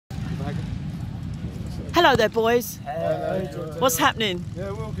Hello there, boys. Hello. What's happening?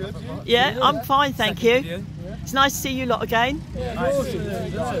 Yeah, we're all good. Yeah, I'm fine, thank you. It's nice to see you lot again. Yeah, nice.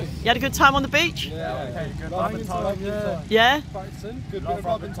 You had a good time on the beach? Yeah, okay, good rubbing time. Yeah? Practicing. Good bit of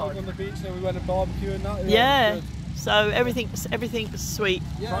rubbing time on the beach, then we went to barbecue and that. Yeah. So everything's sweet.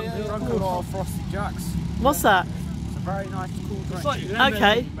 Drunk on our Frosty Jacks. What's that? It's a very nice, cool drink. Like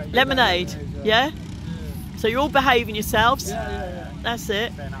okay, lemonade. Yeah? So you're all behaving yourselves? Yeah. That's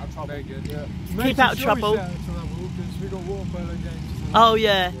it. Staying out of trouble. Very good. Yeah. Keep out of trouble. We got water polo games. Oh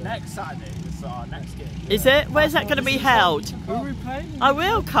yeah. Next Saturday is our next game. Is it? Where's that going to be held? Who are we playing? I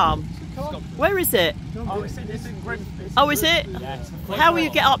will come. Where is it? Oh, it's in Grimsby. Oh, is it? Yeah. How will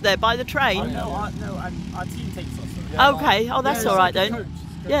you get up there? By the train? No, our team takes us. Okay. Oh, that's all right then.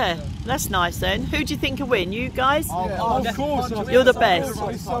 Yeah, that's nice then. Who do you think will win? You guys? Of course. You're the best.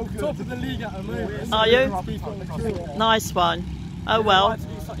 Top of the league at the moment. Are you? Nice one. Oh well.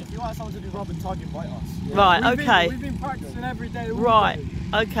 If you want someone to do rub and tug, invite us. Right, okay. We've been practicing every day. Right,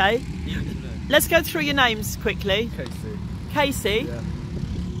 okay. Let's go through your names quickly. Casey. Yeah.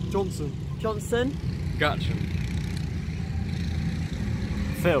 Johnson. Gatcham.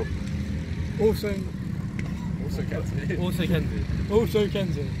 Phil. Also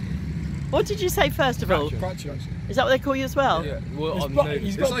Kenzie. What did you say first of all? Cratchit. Is that what they call you as well? Yeah. Well,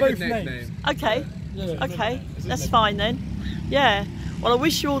 He's got like both a nickname. names. Okay. Okay, that's fine then. Yeah. Well, I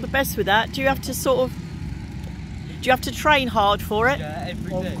wish you all the best with that. Do you have to train hard for it? Yeah,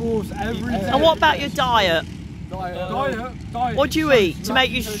 every day. Of course, every day. And what about your diet? Diet. What do you eat to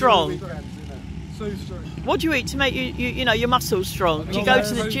make you strong? So strong. What do you eat to make you know, your muscles strong? Do you go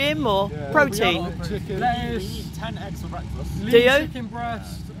to the gym or protein? Chicken. Lettuce. We eat 10 eggs for breakfast. Do you? Chicken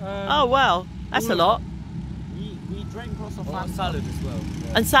breast. Oh wow, that's a lot. We drink lots of salad as well.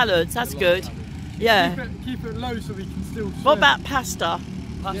 And salads, that's good. Yeah. Keep it low so we can still swim. What about pasta?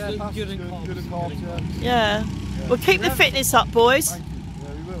 Pasta's good and carbs. Yeah. Well, keep the fitness up, boys. Thank you.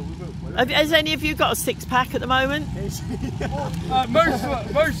 Yeah, we will. Has any of you got a six-pack at the moment? Most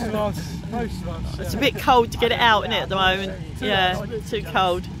of us. It's a bit cold to get it out, isn't it, at the moment? Yeah, too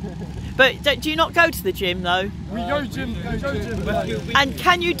cold. But do you not go to the gym though? We go gym. And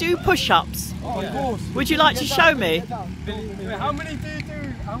can you do push-ups? Oh, of course. Would you like to show me? How many do you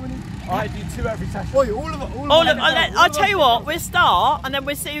do? I do 2 every session. Oh, All of, I'll tell you what, we'll start and then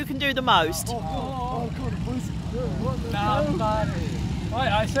we'll see who can do the most.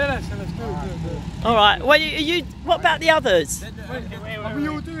 I say let's do it. All right. Well, what about the others? Are we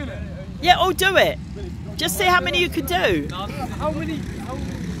all doing it? Yeah, all do it. Just see how many you can do. How many?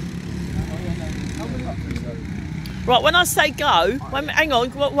 Right, when I say go, hang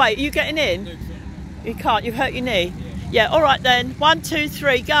on, wait, are you getting in? You can't, you've hurt your knee. Yeah, all right then. 1, 2,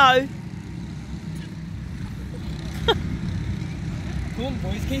 3, go. Come on,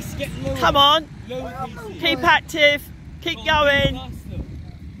 boys. Get lower. Come on. Lower, Casey. Keep active. Keep going.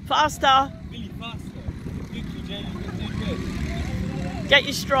 Faster. Really faster. Good, Jay. You're doing good. Get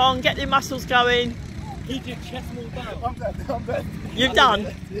you strong. Get your muscles going. Keep your chest more down. I'm dead. You've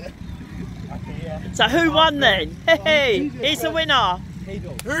done. Yeah. So who won then? Hey, he's the winner.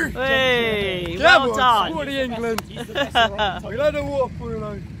 Hey, well done. Sporty England. We'll have a water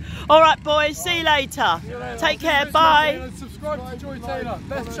polo. All right, boys. See you later. Take care. Bye. Subscribe to Joy Taylor.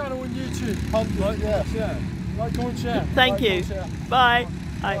 Best channel on YouTube. Like, comment, share. Thank you. Bye.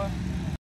 Bye.